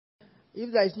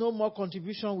If there is no more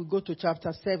contribution, we go to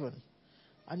chapter 7.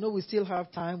 I know we still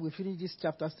have time. We finish this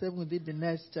chapter 7 within the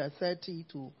next 30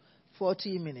 to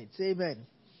 40 minutes. Amen.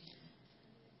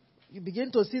 You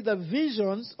begin to see the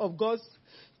visions of God's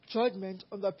judgment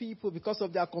on the people because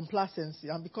of their complacency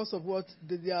and because of what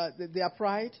their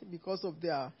pride, because of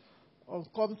their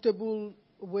uncomfortable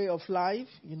way of life,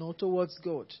 towards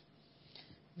God.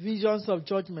 Visions of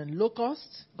judgment.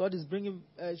 Locusts. God is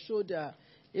showed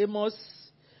Amos.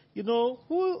 Who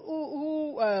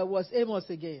was Amos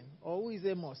again? Or who is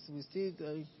Amos? We still.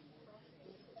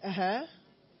 A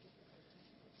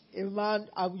man.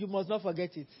 You must not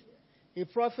forget it. A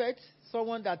prophet,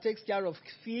 someone that takes care of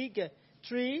fig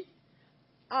tree.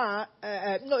 A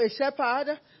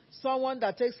shepherd, someone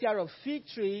that takes care of fig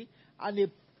tree, and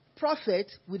a prophet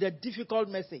with a difficult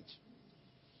message.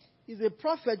 He's a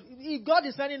prophet. If God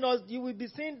is sending us, you will be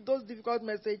seeing those difficult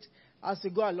messages as we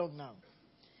go along now.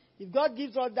 If God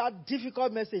gives us that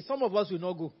difficult message, some of us will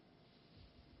not go.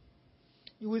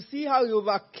 You will see how he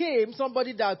overcame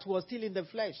somebody that was still in the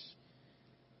flesh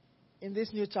in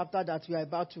this new chapter that we are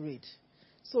about to read.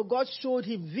 So God showed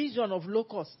him vision of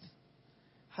locusts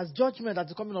as judgment that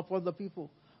is coming upon the people.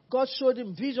 God showed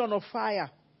him vision of fire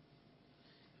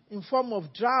in form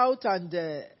of drought and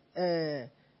a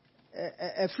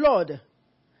flood.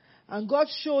 And God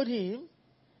showed him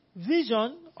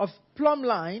vision of plumb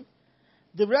line.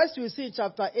 The rest we see in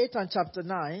chapter 8 and chapter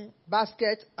 9,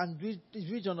 basket and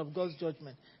vision of God's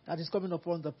judgment that is coming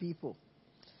upon the people.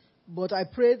 But I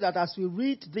pray that as we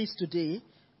read this today,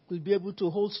 we'll be able to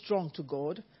hold strong to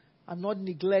God and not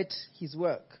neglect his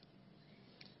work.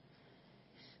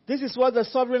 This is what the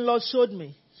sovereign Lord showed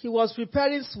me. He was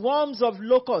preparing swarms of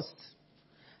locusts.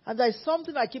 And there is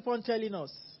something I keep on telling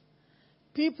us.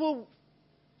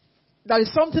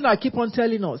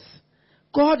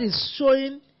 God is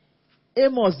showing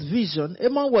Amos' vision.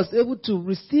 Amos was able to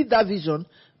receive that vision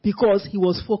because he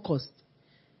was focused.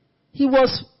 He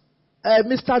was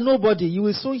Mr. Nobody. You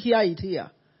will soon hear it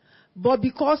here. But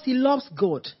because he loves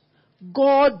God,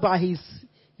 God by his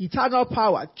eternal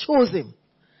power chose him.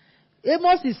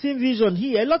 Amos is seeing vision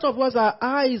here. A lot of us, our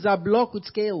eyes are blocked with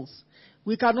scales.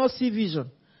 We cannot see vision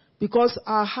because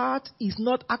our heart is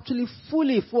not actually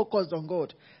fully focused on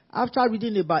God. After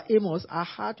reading about Amos, our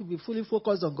heart will be fully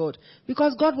focused on God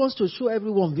because God wants to show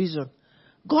everyone vision.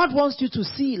 God wants you to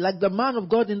see like the man of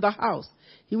God in the house.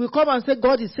 He will come and say,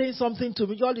 God is saying something to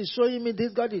me. God is showing me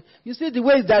this. You see the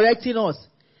way he's directing us.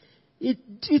 It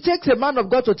takes a man of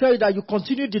God to tell you that you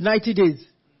continue the 90 days.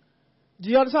 Do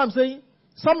you understand what I'm saying?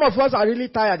 Some of us are really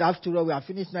tired after all. We have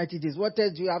finished 90 days. What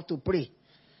else do you have to pray?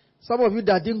 Some of you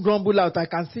that didn't grumble out, I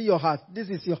can see your heart. This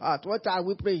is your heart. What are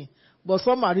we praying? But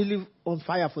some are really on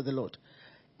fire for the Lord.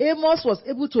 Amos was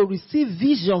able to receive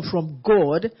vision from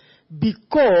God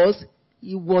because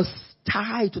he was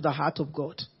tied to the heart of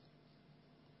God.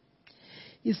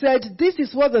 He said, this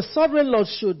is what the sovereign Lord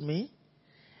showed me.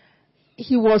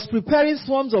 He was preparing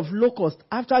swarms of locusts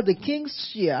after the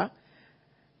king's share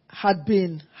had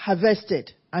been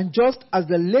harvested, and just as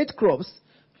the late crops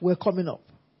were coming up.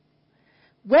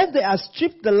 When they had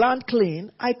stripped the land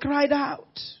clean, I cried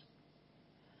out.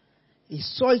 He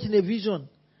saw it in a vision.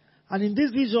 And in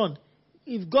this vision,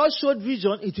 if God showed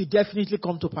vision, it will definitely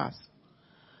come to pass.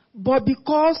 But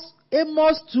because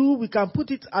Amos too, we can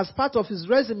put it as part of his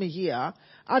resume here,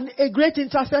 and a great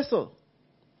intercessor.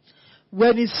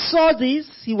 When he saw this,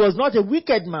 he was not a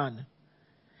wicked man.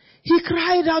 He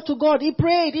cried out to God. He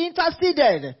prayed. He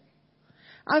interceded.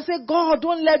 And said, God,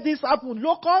 don't let this happen.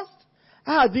 Locusts,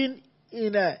 I have been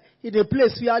in a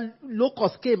place where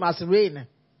locusts came as rain.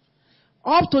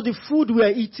 Up to the food we were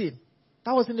eating.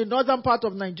 That was in the northern part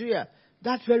of Nigeria.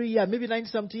 That very year, maybe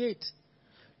 1978.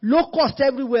 Locusts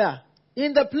everywhere.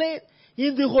 In the plane,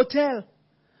 in the hotel.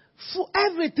 For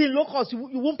everything, locusts.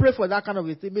 You won't pray for that kind of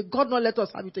a thing. May God not let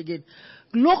us have it again.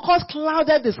 Locusts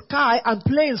clouded the sky and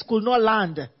planes could not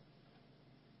land.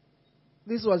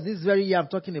 This was this very year I'm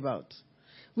talking about.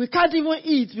 We can't even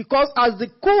eat because as the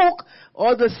cook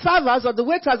or the servers or the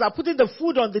waiters are putting the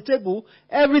food on the table,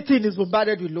 everything is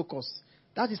bombarded with locusts.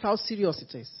 That is how serious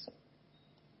it is.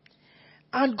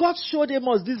 And God showed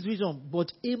Amos this vision,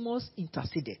 but Amos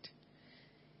interceded.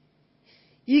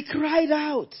 He cried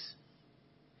out,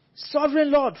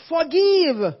 Sovereign Lord,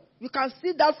 forgive. You can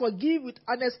see that forgive with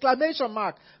an exclamation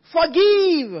mark.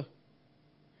 Forgive.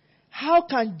 How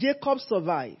can Jacob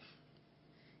survive?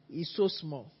 He's so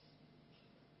small.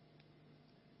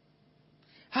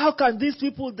 How can these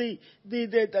people, the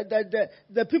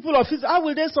people of Israel, how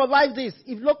will they survive this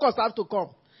if locusts have to come?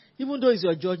 Even though it's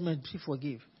your judgment, please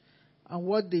forgive. And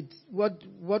what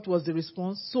was the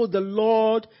response? So the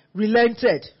Lord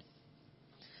relented.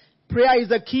 Prayer is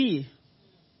the key.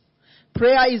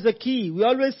 Prayer is the key. We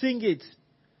always sing it.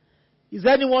 Is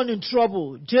anyone in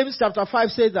trouble? James chapter 5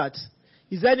 says that.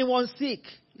 Is anyone sick?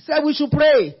 He said we should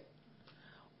pray.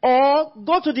 Or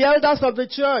go to the elders of the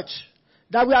church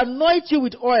that will anoint you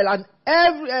with oil.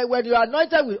 And when you are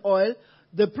anointed with oil,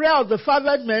 the prayer of the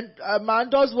fervent man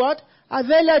does what?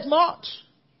 Availeth much.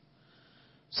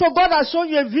 So God has shown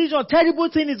you a vision. Terrible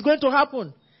thing is going to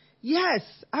happen. Yes,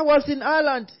 I was in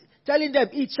Ireland telling them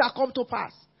it shall come to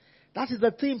pass. That is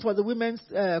the theme for the women's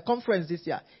conference this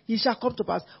year. It shall come to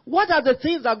pass. What are the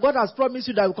things that God has promised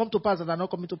you that will come to pass and are not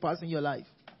coming to pass in your life?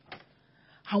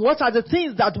 And what are the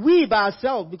things that we by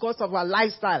ourselves, because of our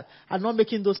lifestyle, are not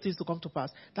making those things to come to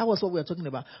pass? That was what we were talking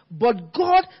about. But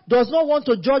God does not want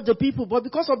to judge the people, but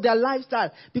because of their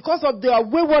lifestyle, because of their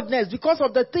waywardness, because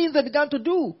of the things they began to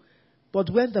do. But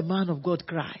when the man of God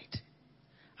cried,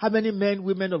 how many men,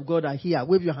 women of God are here?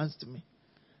 Wave your hands to me.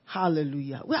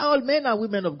 Hallelujah. We are all men and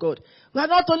women of God. We are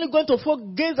not only going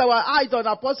to gaze our eyes on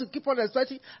Apostle, keep on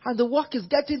expecting, and the work is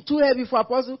getting too heavy for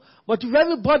Apostle, but if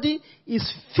everybody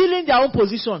is filling their own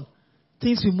position,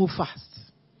 things will move fast.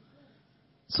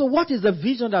 So what is the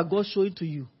vision that God is showing to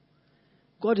you?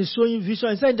 God is showing vision.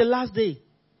 He said in the last day,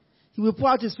 He will pour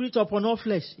out His Spirit upon all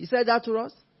flesh. He said that to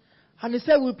us. And He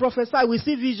said we prophesy, we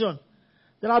see vision.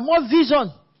 There are more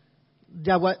vision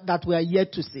that we are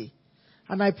yet to see.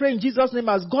 And I pray in Jesus' name,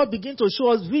 as God begins to show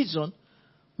us vision,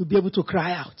 we'll be able to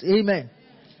cry out. Amen.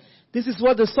 This is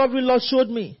what the sovereign Lord showed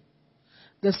me.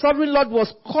 The sovereign Lord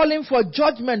was calling for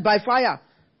judgment by fire.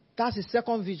 That's his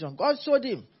second vision. God showed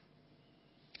him.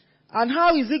 And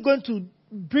how is he going to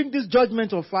bring this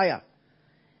judgment of fire?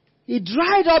 He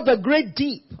dried up the great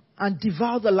deep and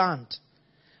devoured the land.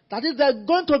 That is, there's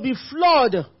going to be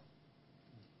flood.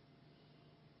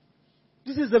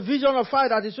 This is the vision of fire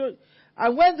that he showed.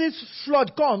 And when this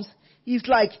flood comes, it's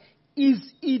like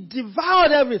it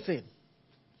devoured everything.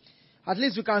 At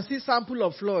least we can see sample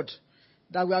of flood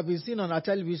that we have been seeing on our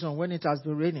television when it has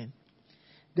been raining.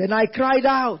 Then I cried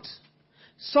out,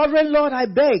 Sovereign Lord, I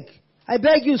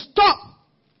beg you, stop!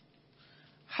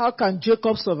 How can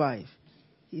Jacob survive?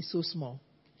 He's so small.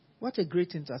 What a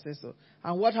great intercessor.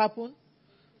 And what happened?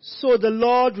 So the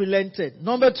Lord relented.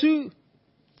 Number 2,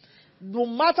 no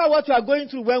matter what we are going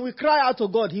through, when we cry out to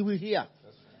God, He will hear.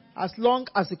 As long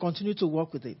as we continue to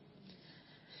walk with Him.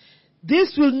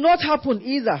 This will not happen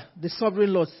either, the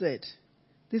sovereign Lord said.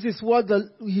 This is what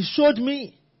He showed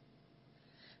me.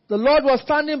 The Lord was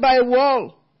standing by a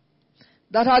wall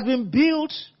that had been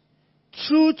built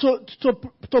through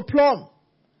to plumb,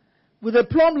 with a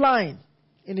plumb line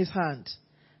in His hand.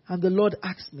 And the Lord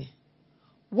asked me,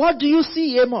 what do you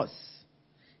see, Amos?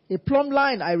 A plumb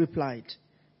line, I replied.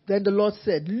 Then the Lord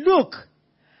said, look,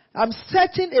 I'm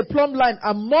setting a plumb line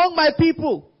among my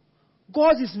people.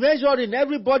 God is measuring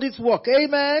everybody's work.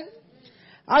 Amen.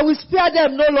 I will spare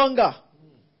them no longer.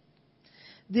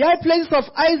 The high places of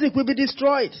Isaac will be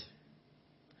destroyed.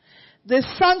 The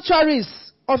sanctuaries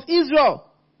of Israel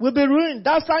will be ruined.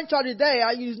 That sanctuary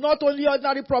there is not only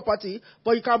ordinary property,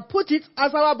 but you can put it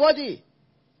as our body.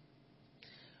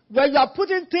 When you are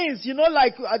putting things,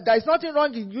 like there's nothing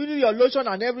wrong in using your lotion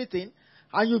and everything,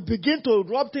 and you begin to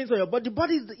rub things on your body. The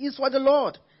body is for the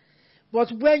Lord.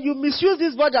 But when you misuse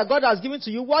this body that God has given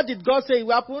to you, what did God say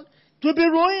will happen? To be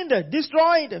ruined,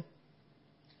 destroyed.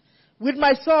 With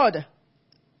my sword,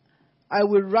 I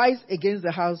will rise against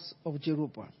the house of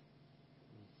Jeroboam.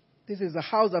 This is the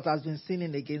house that has been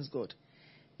sinning against God.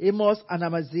 Amos and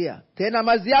Amaziah. Then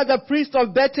Amaziah, the priest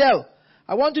of Bethel.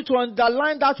 I want you to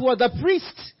underline that word, the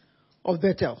priest of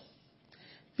Bethel.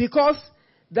 Because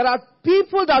there are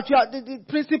people that the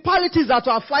principalities that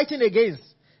you are fighting against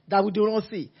that we do not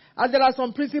see. And there are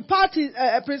some principalities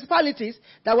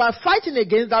that we are fighting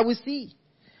against that we see.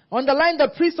 Underline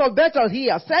the priest of Bethel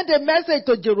here. Send a message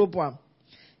to Jeroboam,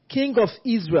 king of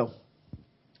Israel.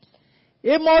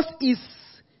 Amos is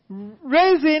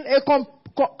raising a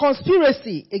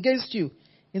conspiracy against you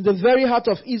in the very heart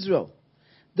of Israel.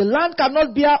 The land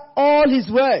cannot bear all his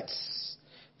words.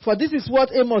 For this is what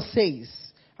Amos says.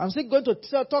 I'm still going to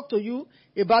talk to you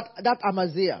about that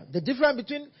Amaziah. The difference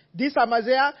between this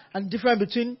Amaziah and the difference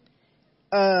between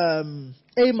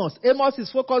Amos. Amos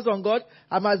is focused on God.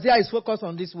 Amaziah is focused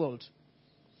on this world.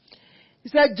 He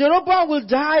said, Jeroboam will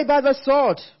die by the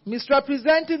sword,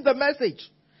 misrepresenting the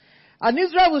message. And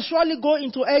Israel will surely go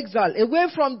into exile, away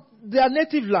from their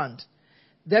native land.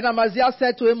 Then Amaziah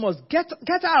said to Amos, Get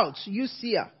out, you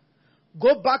seer.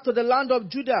 Go back to the land of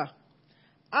Judah.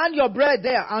 Earn your bread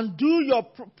there and do your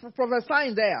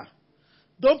prophesying there.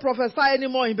 Don't prophesy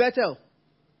anymore in Bethel.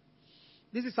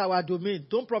 This is our domain.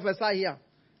 Don't prophesy here.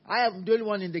 I am the only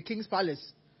one in the king's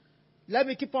palace. Let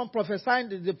me keep on prophesying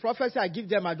the prophecy I give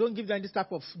them. I don't give them this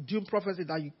type of doom prophecy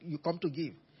that you come to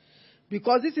give.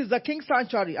 Because this is the king's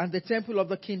sanctuary and the temple of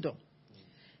the kingdom.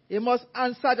 Amos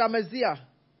answered Amaziah.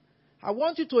 I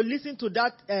want you to listen to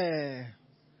that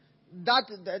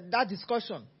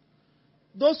discussion.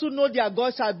 Those who know their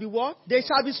God shall be what? They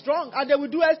shall be strong and they will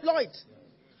do exploit.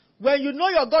 When you know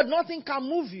your God, nothing can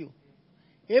move you.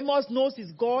 Amos knows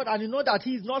his God and he knows that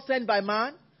he is not sent by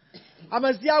man.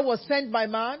 Amaziah was sent by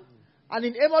man. And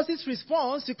in Amos's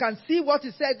response, you can see what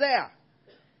he said there.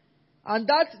 And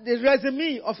that's the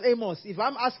resume of Amos. If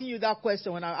I'm asking you that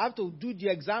question, when I have to do the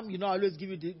exam, I always give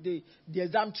you the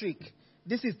exam trick.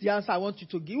 This is the answer I want you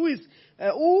to give.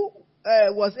 Who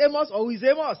was Amos or who is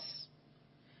Amos?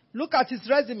 Look at his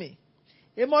resume.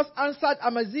 Amos answered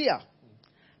Amaziah,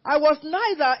 I was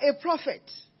neither a prophet,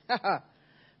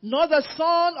 nor the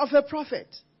son of a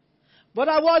prophet, but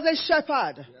I was a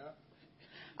shepherd. Yeah.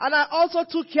 And I also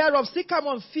took care of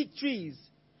sycamore and fig trees.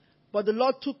 But the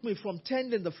Lord took me from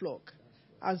tending the flock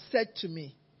and said to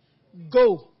me,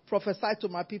 go, prophesy to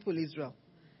my people Israel.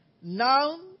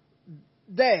 Now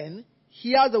then,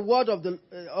 hear the word of the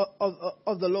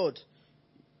Lord.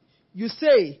 You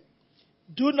say,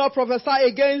 do not prophesy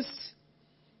against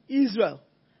Israel,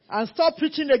 and stop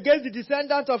preaching against the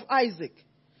descendant of Isaac.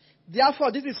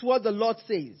 Therefore, this is what the Lord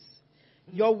says.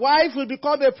 Your wife will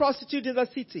become a prostitute in the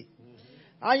city,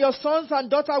 and your sons and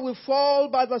daughters will fall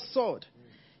by the sword.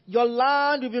 Your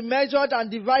land will be measured and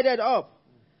divided up,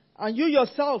 and you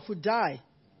yourself will die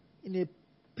in a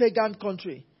pagan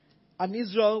country, and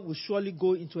Israel will surely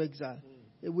go into exile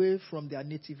away from their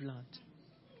native land.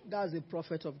 That's a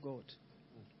prophet of God.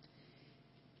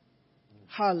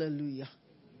 Hallelujah.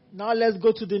 Now let's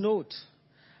go to the note.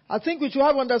 I think we should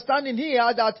have understanding here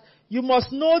that you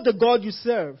must know the God you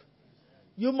serve.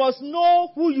 You must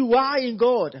know who you are in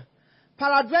God.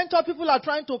 Peradventure, people are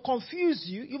trying to confuse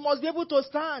you. You must be able to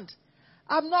stand.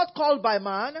 I'm not called by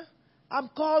man. I'm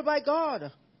called by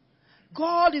God.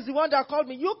 God is the one that called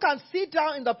me. You can sit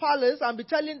down in the palace and be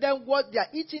telling them what their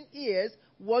itching ears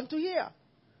want to hear.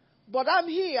 But I'm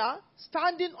here,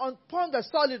 standing upon the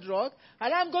solid rock,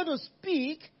 and I'm going to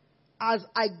speak as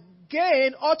I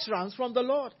gain utterance from the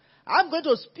Lord. I'm going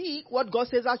to speak what God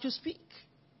says I should speak.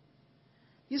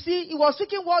 You see, he was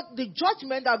speaking what the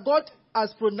judgment that God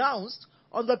has pronounced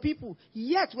on the people.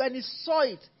 Yet when he saw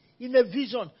it in a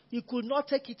vision, he could not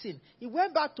take it in. He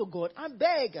went back to God and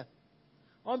begged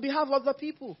on behalf of the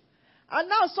people. And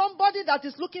now somebody that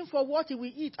is looking for what he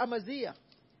will eat, Amaziah.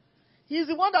 He's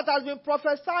the one that has been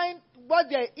prophesying what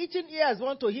their itching ears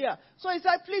want to hear. So he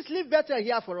said, please leave better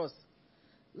here for us.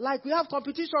 Like we have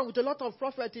competition with a lot of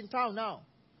prophets in town now.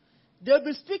 They'll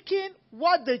be speaking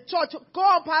what the church, go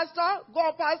on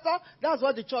pastor, that's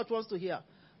what the church wants to hear.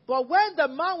 But when the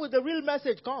man with the real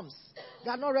message comes,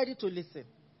 they are not ready to listen.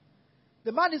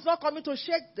 The man is not coming to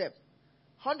shake them.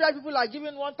 100 people are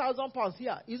giving 1,000 pounds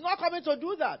here. He's not coming to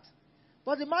do that.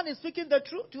 But the man is speaking the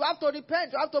truth. You have to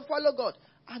repent. You have to follow God.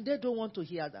 And they don't want to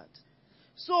hear that.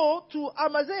 So, to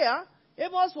Amaziah,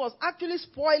 Amos was actually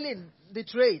spoiling the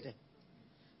trade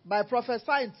by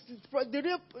prophesying.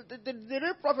 The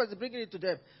real prophets bringing it to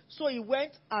them. So he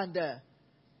went and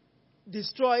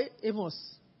destroyed Amos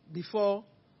before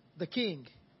the king.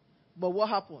 But what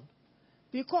happened?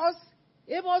 Because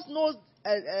Amos knows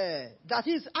that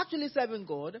he's actually serving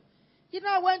God, he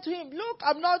now went to him, look,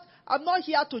 I'm not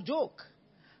here to joke.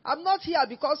 I'm not here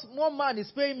because one man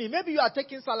is paying me. Maybe you are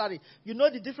taking salary. You know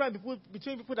the difference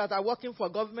between people that are working for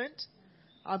government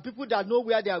and people that know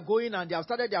where they are going and they have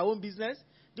started their own business.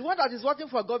 The one that is working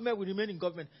for government will remain in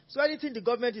government. So anything the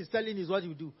government is telling is what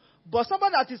you do. But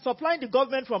somebody that is supplying the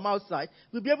government from outside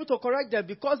will be able to correct them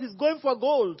because he's going for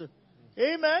gold.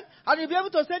 Amen. And he'll be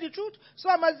able to say the truth. So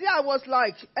Amaziah was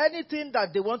like, anything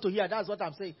that they want to hear, that's what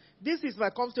I'm saying. This is my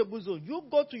comfortable zone. You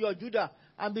go to your Judah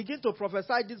and begin to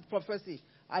prophesy this prophecy.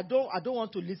 I don't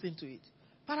want to listen to it.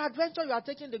 Peradventure, you are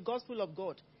taking the gospel of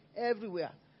God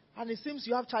everywhere. And it seems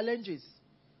you have challenges.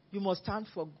 You must stand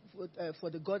for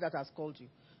the God that has called you.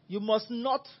 You must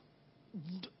not,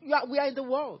 we are in the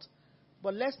world.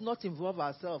 But let's not involve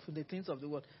ourselves in the things of the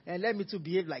world. And let me to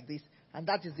behave like this. And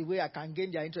that is the way I can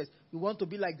gain their interest. You want to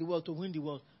be like the world to win the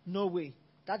world. No way.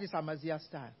 That is Amaziah's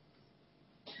style.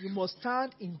 You must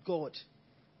stand in God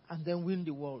and then win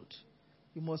the world.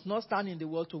 You must not stand in the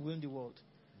world to win the world.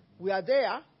 We are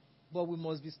there, but we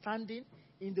must be standing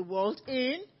in the world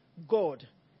in God.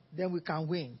 Then we can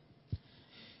win.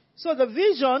 So the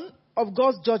vision of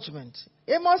God's judgment.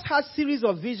 Amos has a series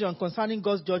of visions concerning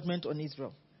God's judgment on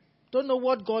Israel. Don't know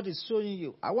what God is showing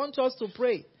you. I want us to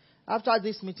pray after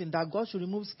this meeting that God should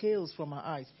remove scales from our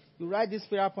eyes. You write this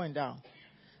prayer point down.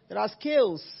 There are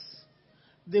scales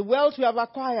the wealth we have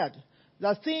acquired,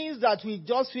 the things that we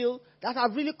just feel that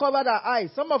have really covered our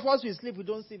eyes. Some of us, we sleep, we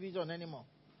don't see vision anymore.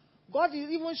 God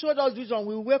even showed us vision.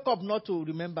 We wake up not to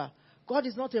remember. God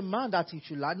is not a man that he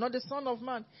should lie, not the son of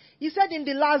man. He said in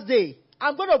the last day,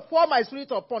 I'm going to pour my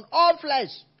spirit upon all flesh.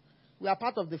 We are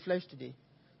part of the flesh today.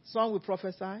 Some will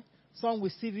prophesy. Some will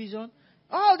see vision.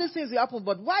 All these things will happen.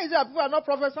 But why is it that people are not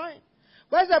prophesying?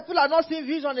 Why is it that people are not seeing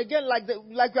vision again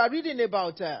like we are reading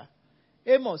about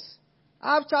Amos?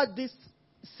 After this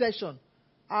session,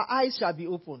 our eyes shall be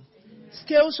opened.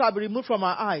 Scales shall be removed from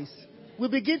our eyes. We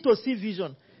begin to see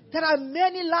vision. There are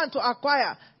many land to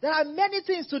acquire. There are many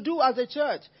things to do as a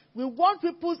church. We want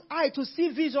people's eye to see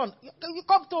vision. You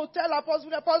come to tell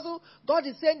apostle, God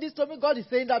is saying this to me, God is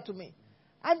saying that to me.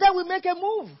 And then we make a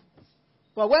move.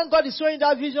 But when God is showing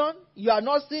that vision, you are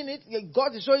not seeing it.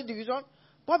 God is showing the vision.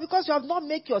 But because you have not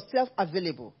made yourself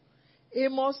available.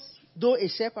 Amos, though a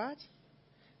shepherd,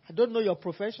 I don't know your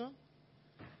profession,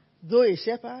 though a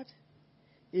shepherd,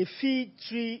 a fig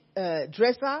tree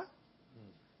dresser,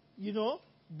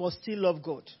 but still love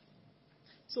God.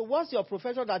 So what's your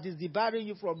profession that is debarring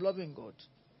you from loving God?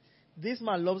 This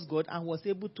man loves God and was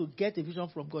able to get a vision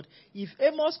from God. If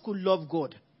Amos could love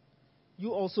God,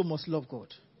 you also must love God.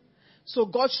 So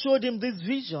God showed him this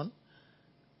vision.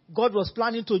 God was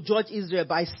planning to judge Israel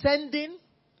by sending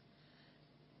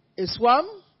a swarm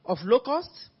of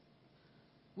locusts,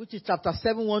 which is chapter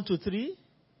 7, 1-3.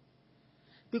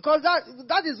 Because that's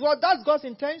God's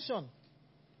intention.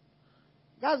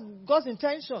 That's God's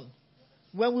intention.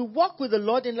 When we walk with the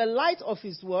Lord in the light of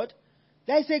his word,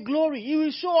 there is a glory. He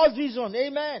will show us vision.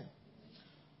 Amen.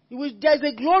 There's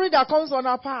a glory that comes on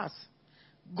our path.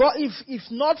 God, if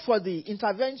not for the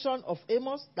intervention of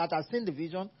Amos that has seen the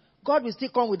vision, God will still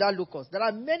come with that locust. There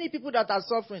are many people that are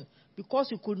suffering because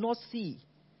you could not see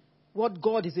what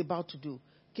God is about to do.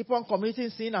 Keep on committing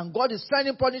sin and God is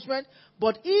sending punishment.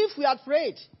 But if we had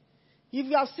prayed, if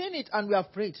we have seen it and we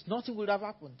have prayed, nothing would have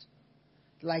happened.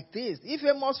 Like this. If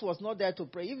Amos was not there to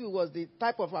pray, if he was the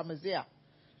type of Amaziah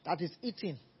that is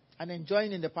eating and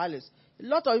enjoying in the palace, a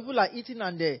lot of people are eating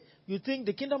and you think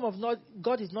the kingdom of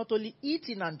God is not only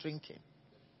eating and drinking.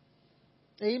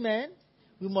 Amen.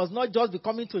 We must not just be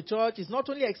coming to church. It's not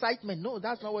only excitement. No,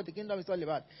 that's not what the kingdom is all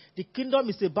about. The kingdom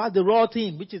is about the raw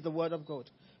thing, which is the word of God.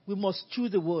 We must chew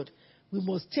the word. We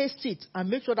must taste it and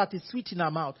make sure that it's sweet in our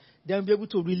mouth. Then we'll be able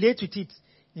to relate with it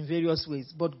in various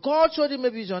ways. But God showed him a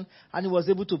vision and he was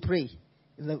able to pray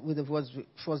with the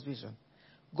first vision.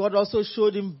 God also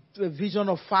showed him a vision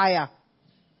of fire.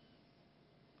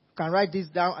 You can write this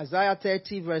down. Isaiah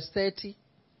 30 verse 30.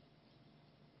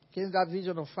 Against that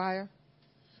vision of fire.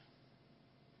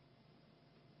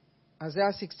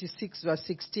 Isaiah 66 verse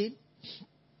 16.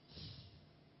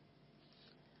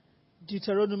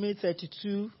 Deuteronomy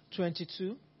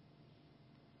 32:22.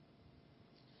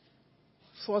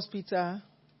 1 Peter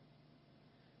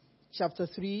chapter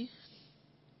 3,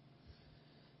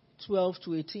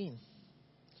 12-18.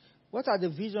 What are the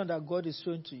visions that God is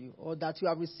showing to you or that you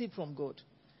have received from God?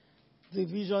 The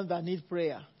visions that need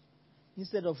prayer.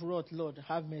 Instead of wrath, Lord,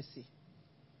 have mercy.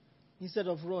 Instead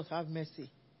of wrath, have mercy.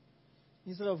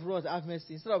 Instead of wrath, have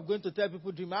mercy. Instead of going to tell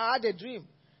people dream, I had a dream.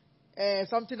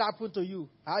 Something happened to you.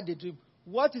 I had a dream.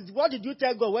 What did you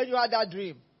tell God when you had that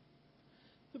dream?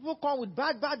 People come with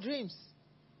bad dreams.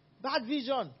 Bad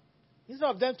vision. Instead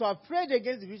of them to have prayed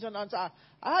against the vision and say,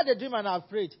 I had a dream and I've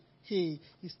prayed. Hey,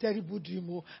 it's terrible dream.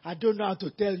 Oh, I don't know how to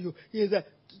tell you.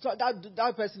 So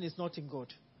that person is not in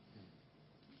God.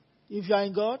 If you are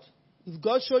in God, if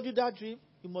God showed you that dream,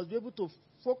 you must be able to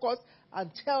focus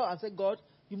and tell and say, God,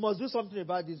 you must do something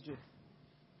about this dream.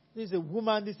 This is a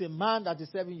woman, this is a man that is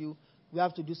serving you. We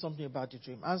have to do something about the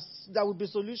dream. And there will be a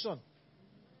solution.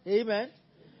 Amen.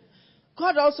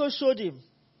 God also showed him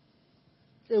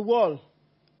a wall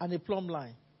and a plumb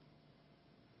line.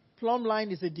 Plumb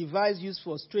line is a device used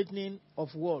for straightening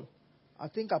of wall. I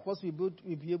think Apostle will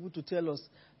be able to tell us.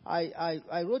 I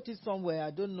wrote it somewhere,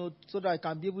 I don't know, so that I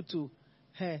can be able to.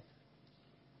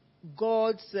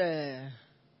 God's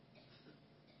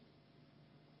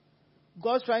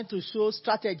trying to show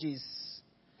strategies.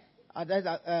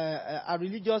 Are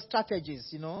religious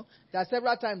strategies, There are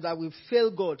several times that we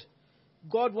fail God.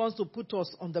 God wants to put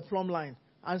us on the plumb line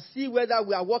and see whether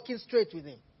we are walking straight with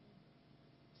him.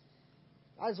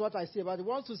 That's what I say about it. We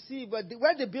want to see, but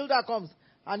when the builder comes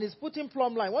and is putting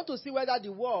plumb line, want to see whether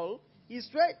the wall is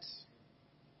straight.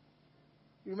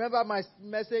 You remember my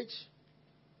message?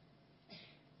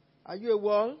 Are you a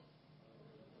wall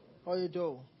or a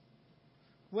door?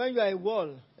 When you are a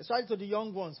wall, especially to the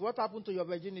young ones, what happened to your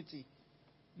virginity?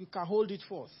 You can hold it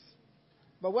forth.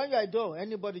 But when you are a door,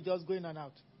 anybody just go in and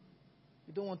out.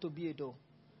 You don't want to be a door.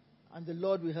 And the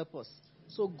Lord will help us.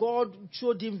 So God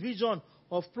showed him vision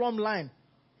of plumb line,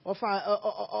 of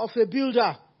a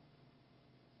builder,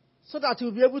 so that he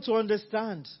will be able to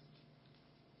understand.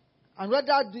 And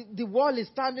whether the wall is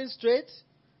standing straight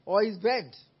or is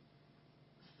bent.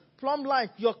 Plumb line,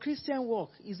 your Christian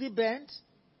walk, is it bent?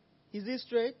 Is it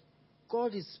straight?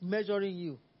 God is measuring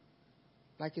you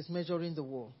like he's measuring the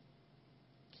wall.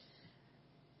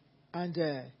 And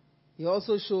he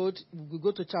also showed, we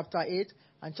go to chapter 8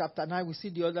 and chapter 9, we see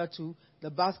the other two,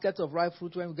 the basket of ripe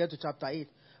fruit when we get to chapter 8.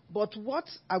 But what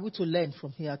are we to learn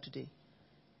from here today?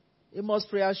 Amos'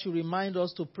 prayer should remind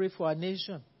us to pray for our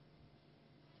nation.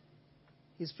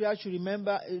 His prayer should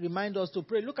remind us to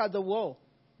pray. Look at the wall.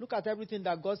 Look at everything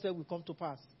that God said will come to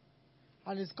pass.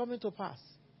 And it's coming to pass.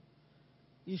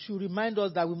 It should remind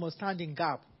us that we must stand in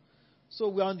gap. So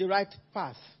we're on the right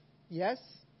path. Yes?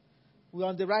 We're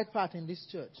on the right path in this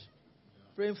church.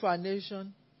 Praying for our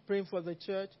nation, praying for the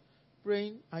church,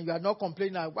 praying, and you are not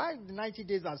complaining, why the 90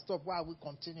 days have stopped, why are we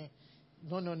continuing?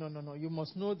 No. You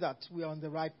must know that we are on the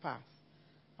right path.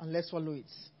 And let's follow it.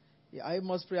 The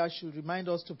Amos prayer should remind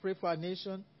us to pray for our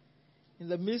nation in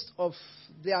the midst of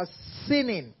their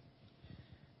sinning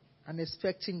and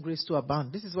expecting grace to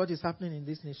abound. This is what is happening in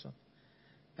this nation.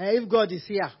 If God is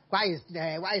here, why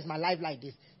is my life like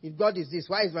this? If God is this,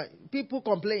 why is my... People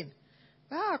complain.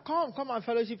 Come and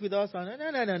fellowship with us.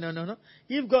 No.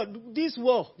 If God, this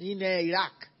war in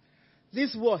Iraq,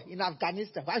 this war in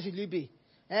Afghanistan, why should it be?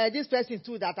 This person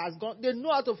too that has gone, they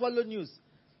know how to follow news.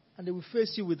 And they will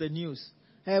face you with the news.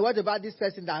 What about this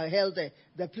person that held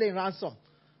the plane ransom?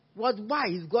 Why?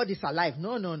 If God is alive?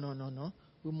 No.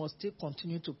 We must still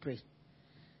continue to pray.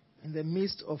 In the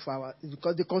midst of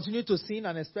because they continue to sin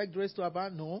and expect grace to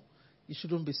abound? No, it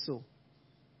shouldn't be so.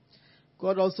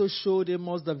 God also showed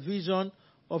Amos the vision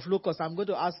of locusts. I'm going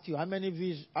to ask you, how many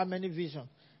vision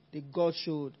did God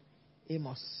show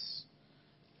Amos?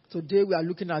 Today we are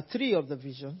looking at 3 of the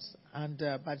visions, and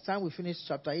by the time we finish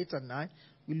chapter 8 and 9,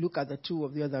 we look at the 2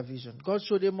 of the other vision. God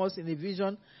showed Amos in a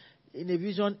vision,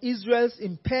 Israel's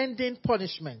impending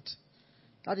punishment.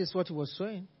 That is what he was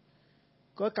showing.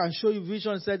 God can show you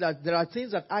vision and say that there are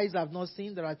things that eyes have not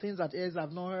seen, there are things that ears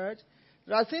have not heard,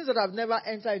 there are things that have never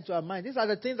entered into our mind. These are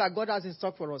the things that God has in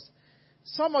stock for us.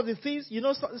 Some of the things,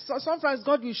 sometimes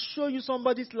God will show you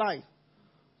somebody's life.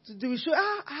 They will show,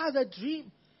 I had a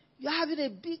dream. You're having a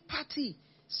big party.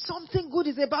 Something good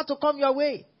is about to come your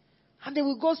way. And they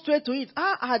will go straight to it.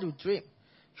 I had a dream.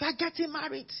 You are getting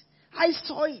married. I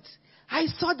saw it. I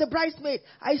saw the bridesmaid.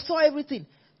 I saw everything.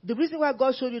 The reason why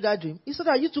God showed you that dream is so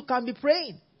that you too can be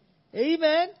praying.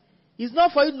 Amen. It's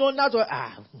not for you to know now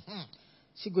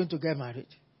she's going to get married.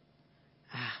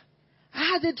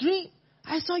 I had a dream.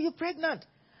 I saw you pregnant.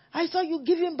 I saw you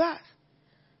giving birth.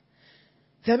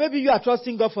 Then maybe you are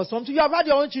trusting God for something. You have had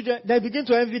your own children. They begin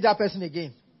to envy that person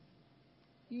again.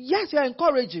 Yes, you are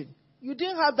encouraging. You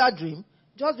didn't have that dream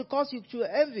just because you should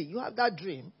envy. You have that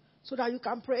dream so that you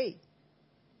can pray.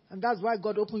 And that's why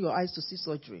God opened your eyes to see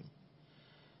such dream.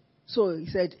 So he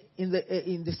said, in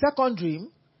the second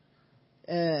dream,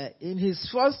 in his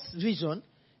first vision,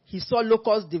 he saw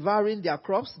locusts devouring their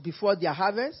crops before their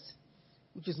harvest,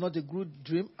 which is not a good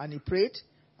dream, and he prayed,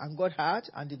 and God heard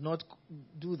and did not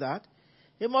do that.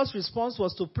 Amos' response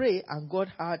was to pray, and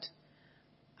God had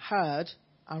heard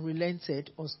and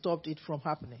relented or stopped it from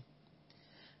happening.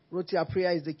 Rotia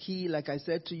prayer is the key, like I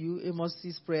said to you.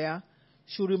 Amos' prayer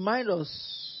should remind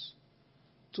us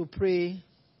to pray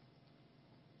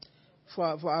for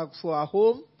our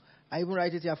home. I even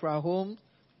write it here, for our home,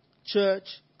 church,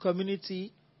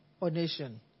 community, or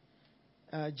nation.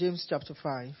 James chapter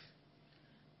 5.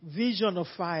 Vision of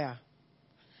fire.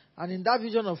 And in that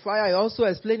vision of fire, I also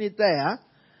explain it there.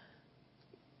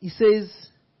 He says,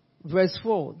 verse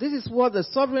 4, this is what the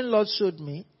sovereign Lord showed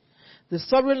me. The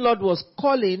sovereign Lord was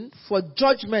calling for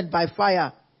judgment by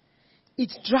fire.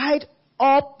 It dried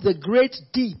up the great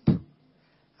deep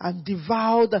and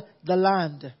devoured the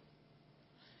land.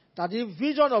 That is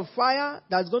vision of fire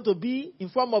that's going to be in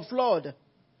form of flood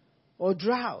or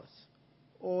drought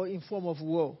or in form of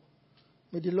war.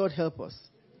 May the Lord help us.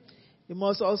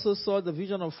 Amos also saw the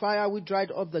vision of fire which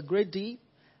dried up the great deep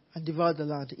and devoured the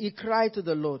land. He cried to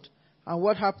the Lord. And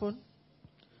what happened?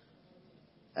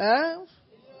 The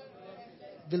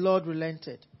Lord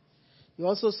relented. He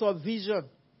also saw vision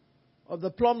of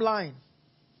the plumb line.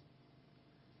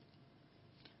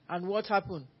 And what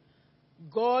happened?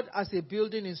 God as a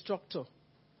building instructor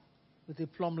with a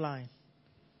plumb line.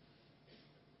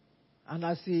 And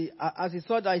as he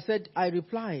saw that, I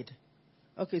replied.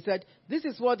 Okay, he said, this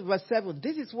is what, verse 7,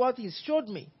 this is what he showed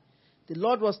me. The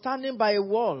Lord was standing by a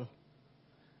wall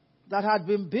that had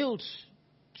been built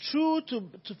through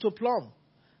to plumb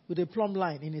with a plumb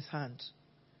line in his hand.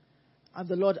 And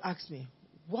the Lord asked me,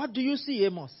 what do you see,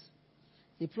 Amos?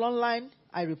 A plumb line,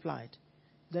 I replied.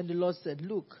 Then the Lord said,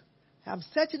 look, I am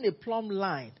setting a plumb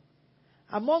line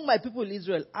among my people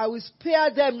Israel. I will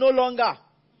spare them no longer.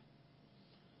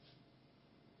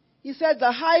 He said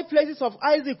the high places of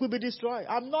Isaac will be destroyed.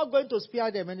 I'm not going to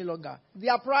spare them any longer.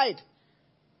 Their pride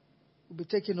will be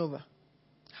taken over.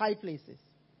 High places.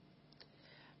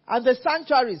 And the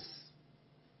sanctuaries,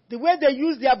 the way they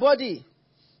use their body,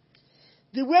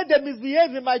 the way they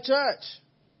misbehave in my church.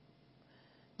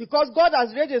 Because God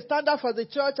has raised a standard for the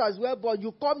church as well, but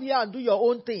you come here and do your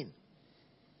own thing.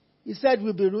 He said,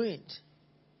 we'll be ruined.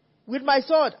 With my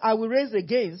sword, I will raise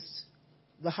against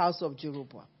the house of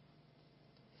Jeroboam.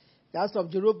 The house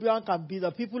of Jeroboam can be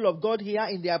the people of God here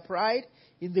in their pride,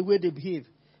 in the way they behave.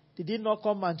 They did not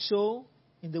come and show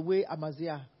in the way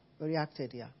Amaziah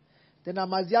reacted here. Then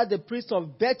Amaziah, the priest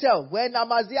of Bethel, when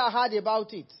Amaziah heard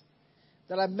about it,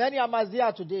 there are many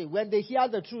Amaziah today. When they hear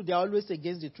the truth, they are always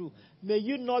against the truth. May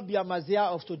you not be Amaziah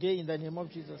of today in the name of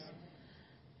Jesus.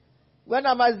 When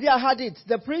Amaziah heard it,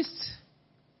 the priest,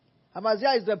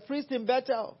 Amaziah is the priest in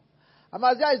Bethel.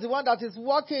 Amaziah is the one that is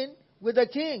working with the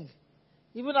king.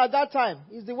 Even at that time,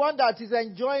 he's the one that is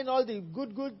enjoying all the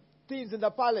good things in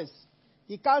the palace.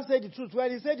 He can't say the truth.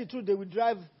 When he said the truth, they will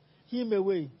drive him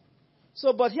away.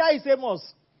 So, but here is Amos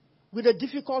with a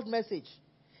difficult message.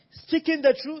 Speaking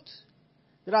the truth.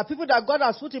 There are people that God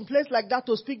has put in place like that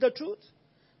to speak the truth.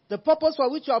 The purpose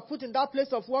for which you are put in that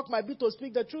place of work might be to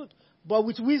speak the truth, but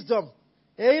with wisdom.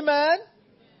 Amen?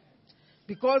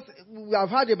 Because we have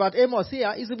heard about Amos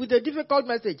here. It's with a difficult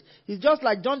message. He's just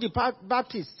like John the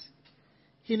Baptist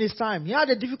in his time. He had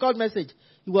a difficult message.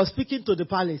 He was speaking to the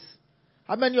palace.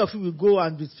 How many of you will go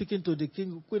and be speaking to the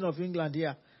Queen of England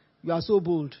here? You are so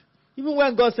bold. Even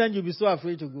when God sends you, you'll be so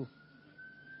afraid to go.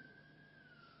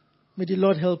 May the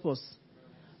Lord help us.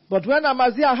 But when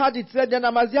Amaziah heard it said, then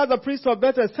Amaziah the priest of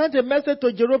Bethel sent a message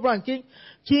to Jeroboam,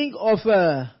 king of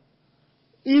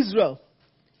Israel.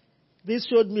 This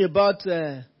showed me about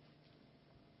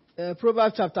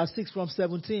Proverbs chapter 6 from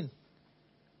 17.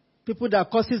 People that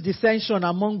causes dissension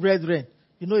among brethren.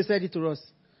 You know he said it to us.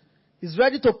 He's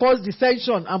ready to cause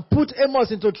dissension and put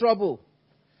Amos into trouble.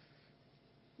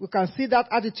 We can see that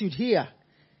attitude here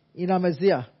in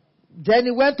Amaziah. Then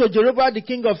he went to Jeroboam, the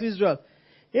king of Israel.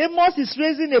 Amos is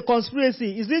raising a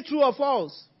conspiracy. Is it true or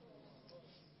false?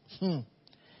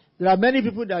 There are many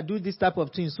people that do this type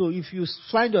of thing. So if you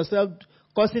find yourself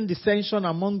causing dissension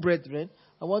among brethren,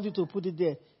 I want you to put it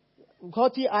there.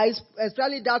 Haughty eyes,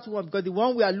 especially that one, because the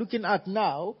one we are looking at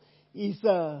now is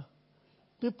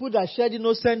people that shed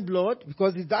innocent blood,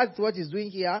 because that's what he's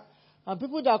doing here. And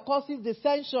people that causes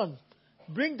dissension.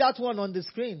 Bring that one on the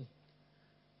screen.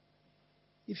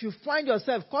 If you find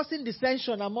yourself causing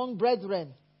dissension among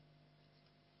brethren,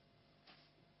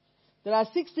 there are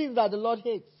 6 things that the Lord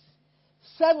hates.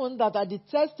 7 that are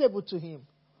detestable to him.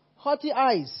 Haughty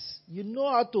eyes. You know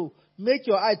how to make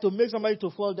your eye to make somebody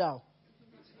to fall down.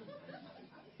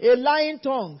 A lying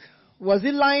tongue. Was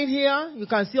it lying here? You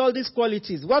can see all these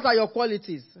qualities. What are your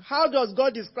qualities? How does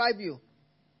God describe you?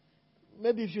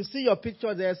 Maybe if you see your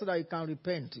picture there so that you can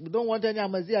repent. We don't want any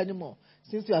Amaziah anymore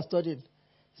since we are studying.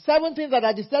 7 things that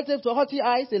are deceptive to haughty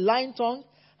eyes, a lying tongue,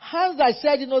 hands that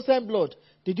shed innocent blood.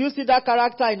 Did you see that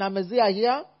character in Amaziah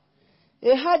here?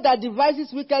 A heart that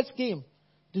devises wicked scheme.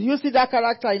 Did you see that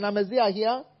character in Amaziah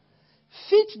here?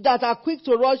 Feet that are quick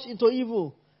to rush into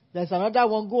evil. There's another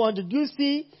one. Go on. Did you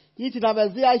see it in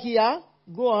Amaziah here?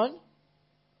 Go on.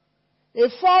 A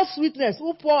false witness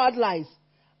who pour out lies.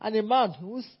 And a man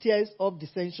who stirs up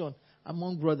dissension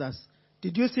among brothers.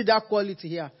 Did you see that quality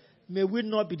here? May we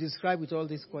not be described with all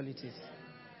these qualities.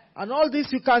 And all this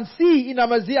you can see in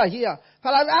Amaziah here. But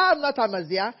I'm not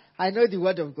Amaziah. I know the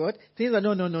word of God. Things are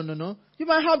no. You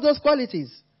might have those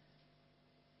qualities.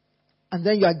 And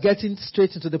then you are getting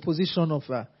straight into the position of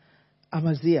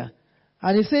Amaziah.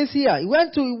 And he says here,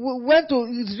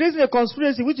 he's raising a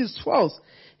conspiracy which is false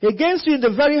against you in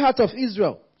the very heart of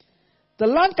Israel. The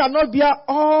land cannot bear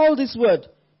all this word.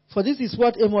 For this is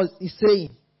what Amos is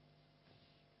saying.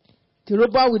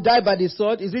 Jeroboam will die by the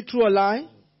sword. Is it true or lie?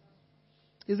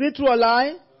 Is it true or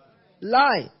lie?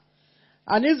 Lie.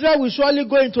 And Israel will surely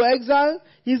go into exile.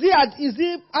 Is he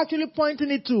actually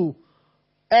pointing it to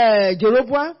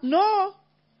Jeroboam? No.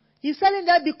 He's telling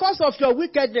that because of your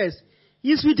wickedness,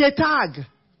 it's with a tag.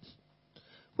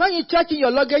 When you check in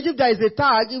your luggage, if there is a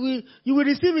tag, you will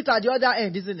receive it at the other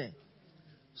end, isn't it?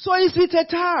 So it's with a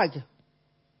tag.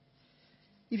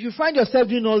 If you find yourself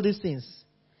doing all these things.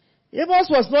 Amaziah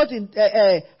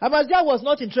was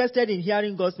not interested in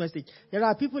hearing God's message. There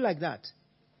are people like that.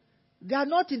 They are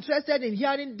not interested in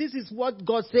hearing this is what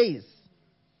God says.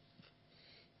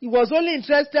 He was only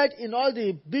interested in all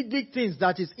the big things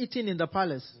that is eating in the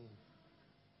palace.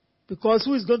 Because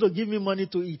who is going to give me money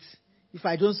to eat if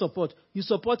I don't support? You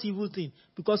support evil thing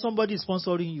because somebody is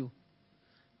sponsoring you.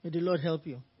 May the Lord help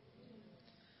you.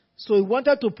 So he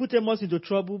wanted to put Amos into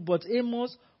trouble, but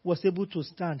Amos was able to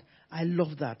stand. I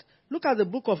love that. Look at the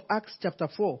book of Acts chapter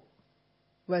 4,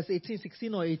 verse 18,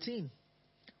 16 or 18.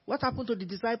 What happened to the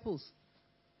disciples?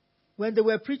 When they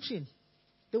were preaching,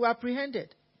 they were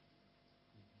apprehended.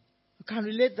 You can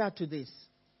relate that to this.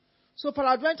 So,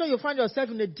 peradventure, you find yourself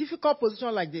in a difficult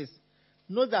position like this.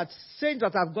 Know that saints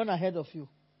that have gone ahead of you.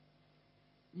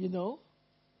 You know?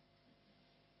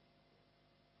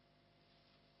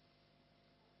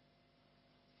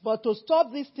 But to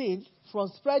stop this thing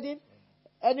from spreading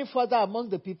any further among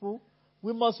the people,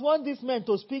 we must warn these men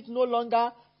to speak no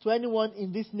longer to anyone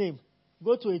in this name.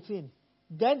 Go to 18.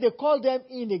 Then they called them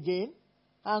in again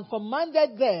and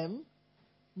commanded them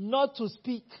not to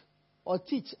speak or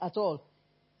teach at all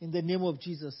in the name of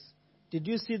Jesus. Did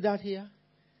you see that here?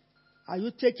 Are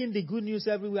you taking the good news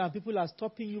everywhere and people are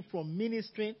stopping you from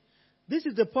ministering? This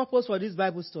is the purpose for this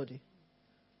Bible study.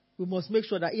 We must make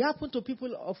sure that it happened to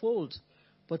people of old,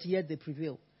 but yet they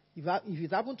prevail. If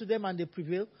it happened to them and they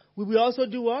prevail, we will also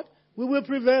do what? We will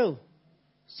prevail.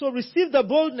 So receive the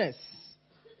boldness.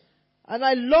 And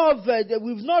I love that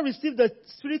we've not received the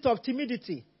spirit of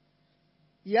timidity.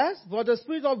 Yes, but the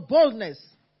spirit of boldness.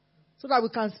 So that we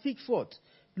can speak forth.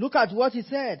 Look at what he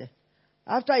said.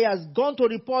 After he has gone to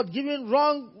report, giving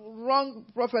wrong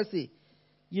prophecy.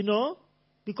 You know,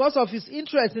 because of his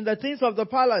interest in the things of the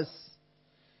palace.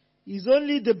 It's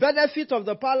only the benefit of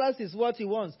the palace is what he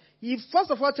wants. He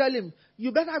first of all tell him,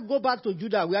 you better go back to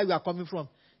Judah where you are coming from.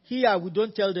 Here we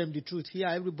don't tell them the truth. Here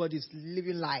everybody is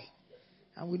living lie.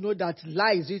 And we know that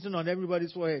lie is written on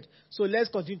everybody's forehead. So let's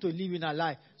continue to live in a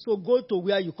lie. So go to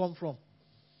where you come from.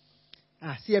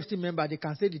 CFT member, they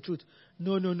can say the truth.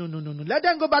 No. Let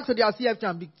them go back to their CFT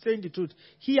and be saying the truth.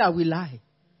 Here we lie.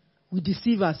 We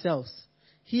deceive ourselves.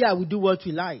 Here we do what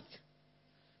we like.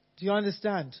 Do you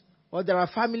understand? Or there are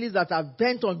families that are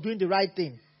bent on doing the right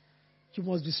thing. You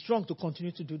must be strong to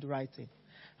continue to do the right thing.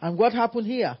 And what happened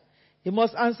here? He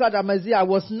must answer Amaziah, I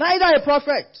was neither a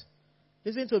prophet.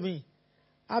 Listen to me.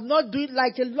 I'm not doing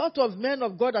like a lot of men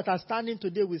of God that are standing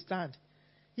today will stand.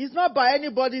 It's not by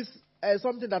anybody's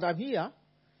something that I'm here.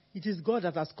 It is God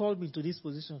that has called me to this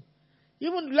position.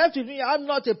 Even left with me, I'm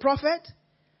not a prophet.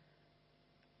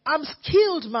 I'm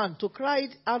skilled, man, to cry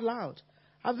it out loud.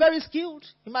 I'm very skilled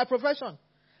in my profession.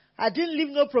 I didn't leave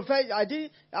no profession. I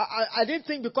didn't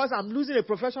think because I'm losing a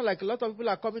profession like a lot of people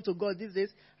are coming to God these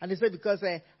days, and they say because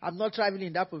I'm not traveling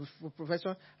in that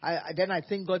profession, then I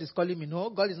think God is calling me. No,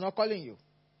 God is not calling you.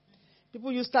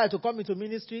 People use style to come into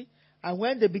ministry, and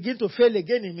when they begin to fail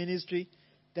again in ministry,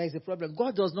 there is a problem.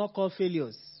 God does not call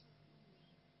failures.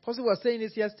 Pastor was saying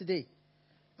this yesterday.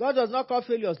 God does not call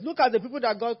failures. Look at the people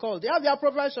that God called. They have their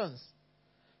professions.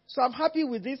 So I'm happy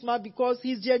with this man because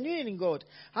he's genuine in God.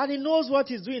 And he knows what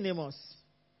he's doing, Amos.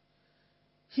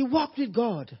 He walked with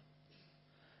God.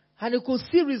 And he could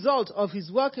see results of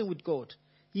his working with God.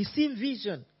 He seen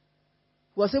vision.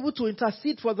 He was able to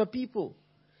intercede for the people.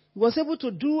 He was able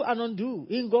to do and undo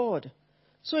in God.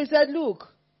 So he said, look,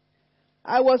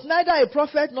 I was neither a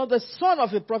prophet nor the son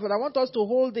of a prophet. I want us to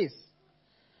hold this.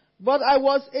 But I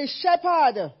was a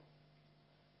shepherd.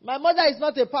 My mother is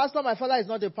not a pastor. My father is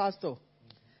not a pastor.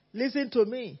 Listen to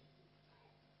me.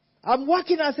 I'm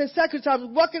working as a secretary.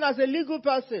 I'm working as a legal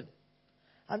person.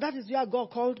 And that is where God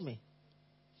called me.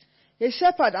 A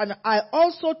shepherd. And I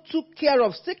also took care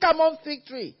of sycamore fig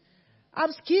tree.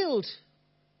 I'm skilled.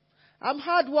 I'm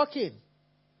hardworking.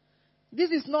 This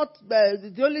is not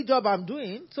the only job I'm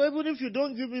doing. So even if you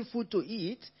don't give me food to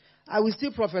eat, I will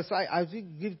still prophesy. I will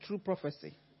give true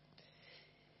prophecy.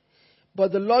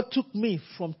 But the Lord took me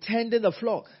from tending the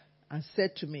flock and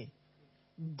said to me,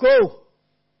 go,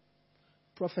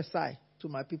 prophesy to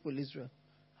my people Israel.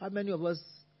 How many of us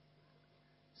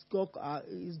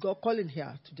is God calling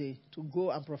here today to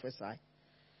go and prophesy?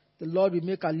 The Lord will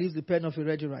make our lips the pen of a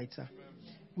ready writer.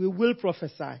 We will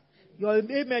prophesy. Your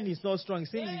amen is not strong.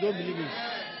 Saying you don't believe it.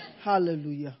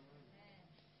 Hallelujah.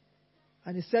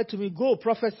 And he said to me, go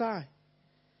prophesy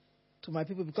to my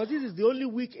people, because this is the only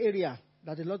weak area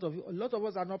that a lot of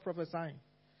us are not prophesying.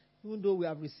 Even though we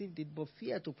have received it, but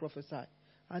fear to prophesy.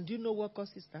 And do you know what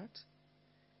causes that?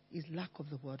 It's lack of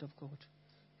the word of God.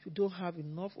 If you don't have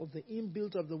enough of the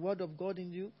inbuilt of the word of God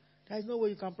in you, there is no way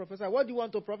you can prophesy. What do you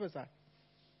want to prophesy?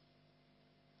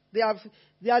 They are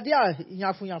there.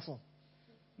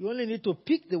 You only need to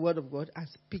pick the word of God and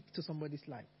speak to somebody's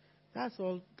life. That's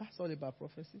all about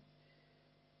prophecy.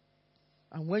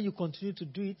 And when you continue to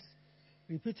do it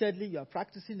repeatedly, you are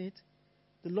practicing it,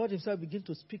 the Lord himself begin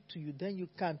to speak to you. Then you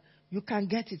can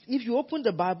get it. If you open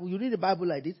the Bible, you read the Bible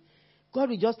like this, God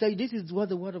will just tell you, this is what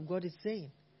the Word of God is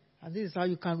saying. And this is how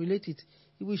you can relate it.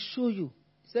 He will show you.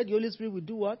 He said the Holy Spirit will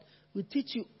do what? Will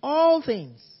teach you all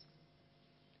things.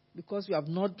 Because we have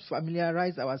not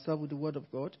familiarized ourselves with the Word of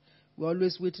God. We're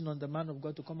always waiting on the man of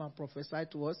God to come and prophesy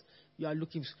to us. You are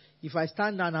looking. If I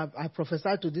stand down and I prophesy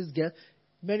to this girl,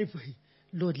 many people,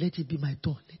 Lord, let it be my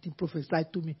turn. Let him prophesy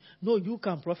to me. No, you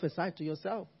can prophesy to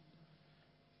yourself.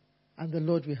 And the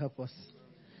Lord will help us.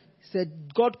 He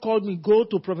said, God called me, go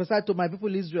to prophesy to my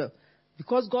people Israel.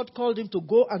 Because God called him to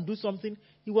go and do something,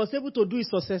 he was able to do it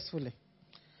successfully.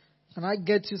 Can I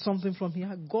get you something from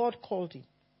here? God called him.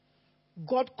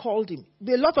 God called him.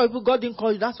 A lot of people, God didn't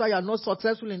call you. That's why you are not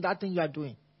successful in that thing you are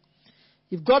doing.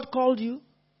 If God called you,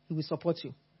 he will support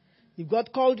you. If God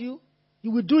called you,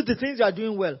 you will do the things you are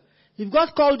doing well. If God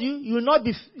called you, you will not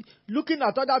be looking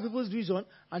at other people's vision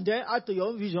and then add to your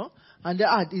own vision and then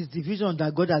add is the vision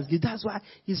that God has given. That's why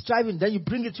he's striving. Then you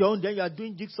bring it to your own, then you are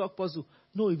doing jigsaw puzzle.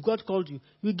 No, if God called you,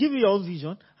 he will give you your own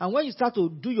vision. And when you start to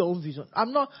do your own vision,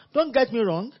 don't get me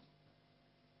wrong.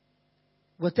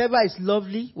 Whatever is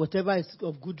lovely, whatever is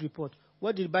of good report,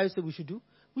 what did the Bible say we should do?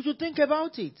 We should think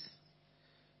about it.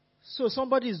 So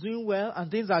somebody is doing well and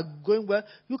things are going well,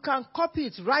 you can copy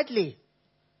it rightly.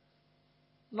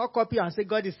 Not copy and say,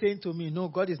 God is saying to me, no,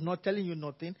 God is not telling you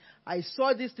nothing. I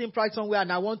saw this thing right somewhere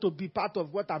and I want to be part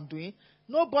of what I'm doing.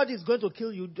 Nobody is going to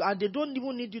kill you and they don't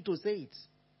even need you to say it.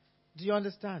 Do you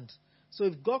understand? So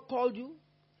if God called you,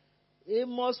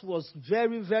 Amos was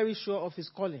very, very sure of his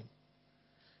calling.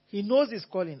 He knows his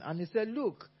calling. And he said,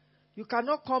 look, you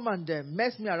cannot come and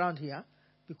mess me around here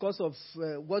because of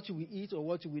what you will eat or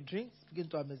what you will drink. Speaking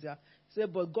to Amaziah. He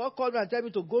said, but God called me and told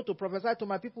me to go to prophesy to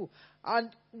my people. And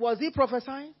was he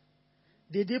prophesying?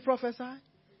 Did he prophesy?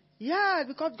 Yeah,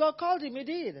 because God called him, he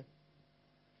did.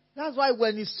 That's why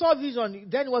when he saw vision,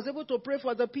 then he was able to pray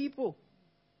for the people.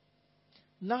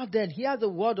 Now then, hear the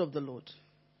word of the Lord.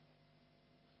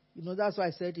 You know, that's why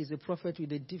I said he's a prophet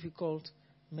with a difficult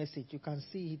message. You can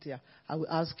see it here. I will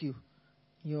ask you,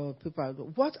 your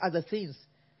people, what are the things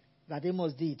that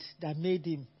Amos did that made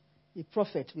him a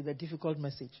prophet with a difficult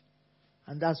message?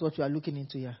 And that's what we are looking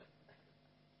into here.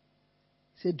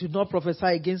 He said, do not prophesy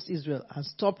against Israel and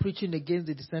stop preaching against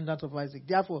the descendant of Isaac.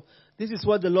 Therefore, this is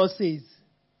what the Lord says.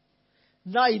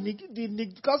 Now,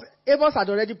 because Amos had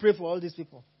already prayed for all these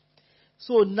people.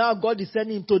 So now God is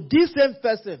sending him to this same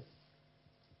person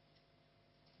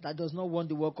that does not want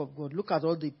the work of God. Look at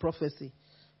all the prophecy.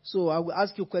 So I will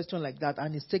ask you a question like that,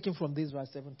 and it's taken from this verse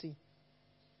 17.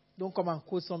 Don't come and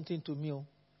quote something to me.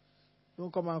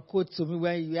 Don't come and quote to me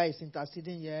where he's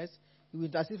interceding. Yes, he will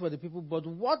intercede for the people. But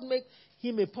what makes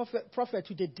him a prophet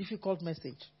with a difficult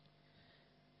message?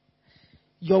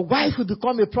 Your wife will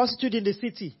become a prostitute in the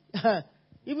city.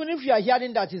 Even if you are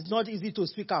hearing that, it's not easy to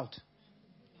speak out.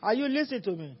 Are you listening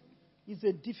to me? It's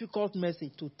a difficult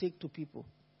message to take to people.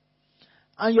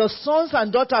 And your sons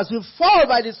and daughters will fall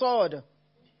by the sword.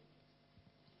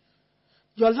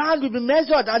 Your land will be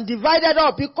measured and divided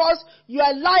up because you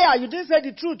are a liar. You didn't say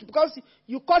the truth. Because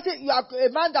you are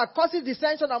a man that causes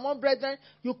dissension among brethren.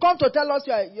 You come to tell us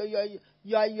you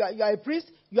are a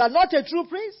priest. You are not a true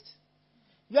priest.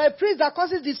 You are a priest that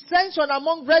causes dissension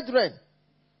among brethren.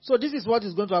 So this is what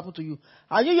is going to happen to you.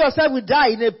 And you yourself will die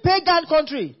in a pagan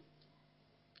country.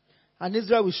 And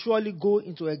Israel will surely go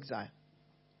into exile.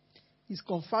 He's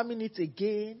confirming it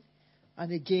again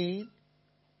and again.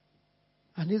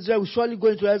 And Israel will surely go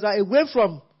into exile away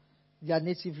from their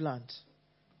native land.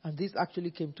 And this actually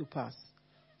came to pass.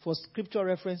 For scripture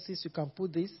references, you can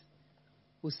put this.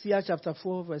 Hosea chapter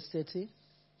 4 verse 30.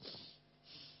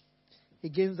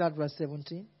 Against that verse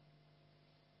 17.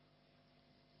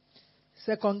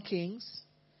 2 Kings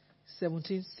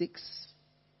 17:6.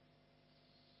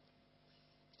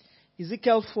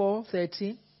 Ezekiel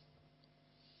 4:13.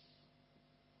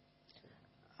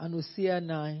 And Hosea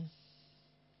 9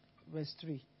 verse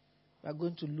 3. We are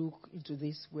going to look into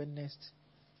this when next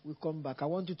we come back. I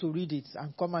want you to read it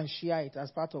and come and share it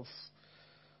as part of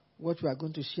what we are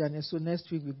going to share next. So next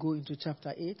week we go into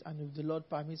chapter 8, and if the Lord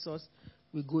permits us,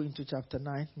 we go into chapter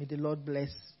 9. May the Lord bless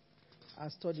our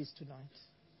studies tonight.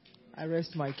 I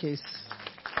rest my case.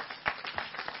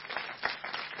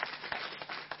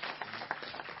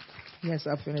 Yes,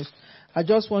 I've finished. I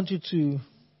just want you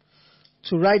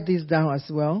to write this down as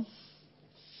well.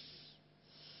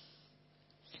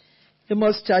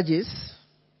 Amos charges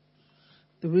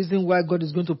the reason why God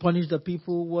is going to punish the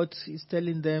people, what he's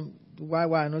telling them, why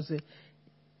I not say.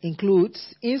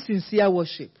 includes insincere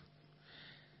worship.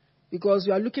 Because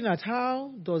we are looking at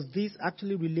how does this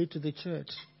actually relate to the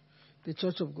church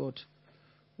of God.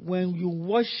 When you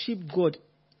worship God,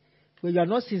 when you are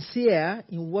not sincere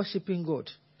in worshiping God,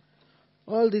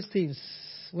 all these things,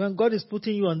 when God is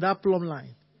putting you on that plumb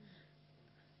line,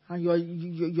 and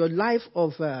your life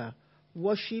of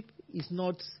worship is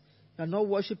not, you are not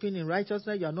worshiping in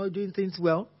righteousness, you are not doing things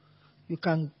well, you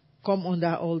can come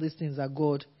under all these things that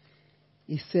God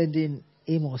is sending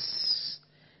Amos.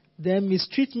 Then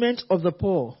mistreatment of the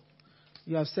poor.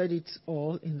 You have said it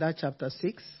all in that chapter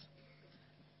 6.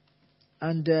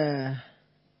 And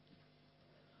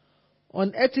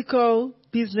unethical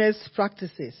business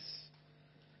practices.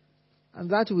 And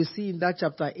that we see in that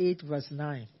chapter 8, verse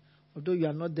 9. Although you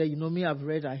are not there, you know me, I've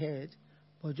read ahead.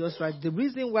 But just right, the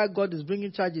reason why God is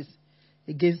bringing charges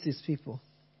against his people.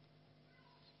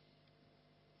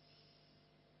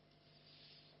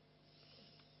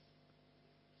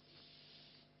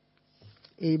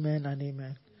 Amen and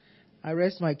amen. I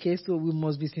rest my case, so we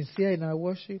must be sincere in our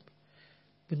worship.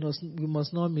 We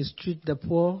must not mistreat the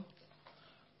poor.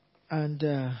 And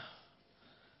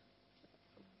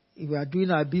if we are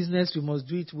doing our business, we must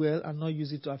do it well and not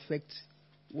use it to affect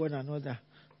one another.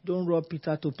 Don't rob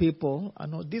Peter to pay Paul.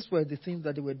 And all these were the things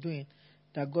that they were doing.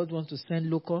 That God wants to send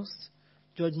locusts,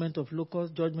 judgment of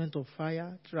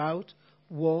fire, drought,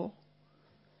 war.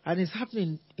 And it's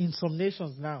happening in some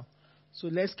nations now. So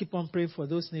let's keep on praying for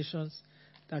those nations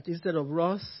that instead of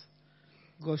wrath,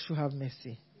 God should have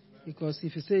mercy. Because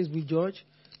if he says we judge,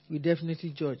 we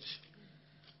definitely judge.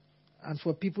 And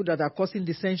for people that are causing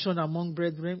dissension among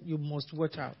brethren, you must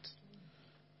watch out.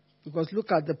 Because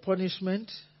look at the punishment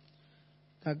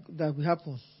that will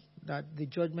happen, that the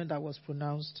judgment that was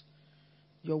pronounced.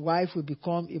 Your wife will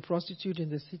become a prostitute in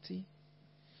the city.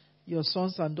 Your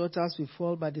sons and daughters will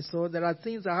fall by the sword. There are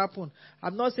things that happen.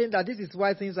 I'm not saying that this is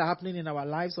why things are happening in our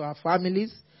lives or our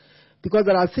families. Because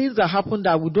there are things that happen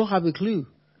that we don't have a clue.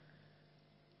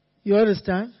 You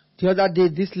understand? The other day,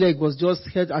 this leg was just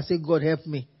hurt. I said, God help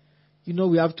me. You know,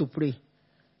 we have to pray.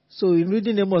 So in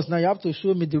reading Amos now, you have to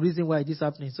show me the reason why this is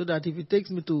happening. So that if it takes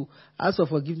me to ask for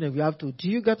forgiveness, we have to. Do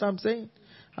you get what I'm saying?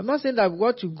 I'm not saying that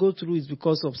what you go through is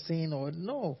because of sin or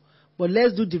no. But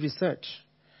let's do the research.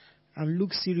 And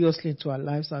look seriously into our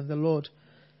lives and the Lord.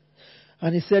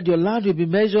 And he said, your land will be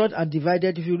measured and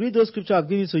divided. If you read those scriptures I've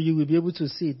given to you, will be able to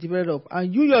see it divided up.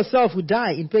 And you yourself will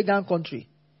die in pagan country.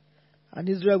 And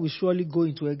Israel will surely go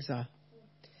into exile,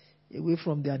 away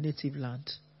from their native land.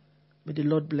 May the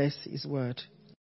Lord bless his word.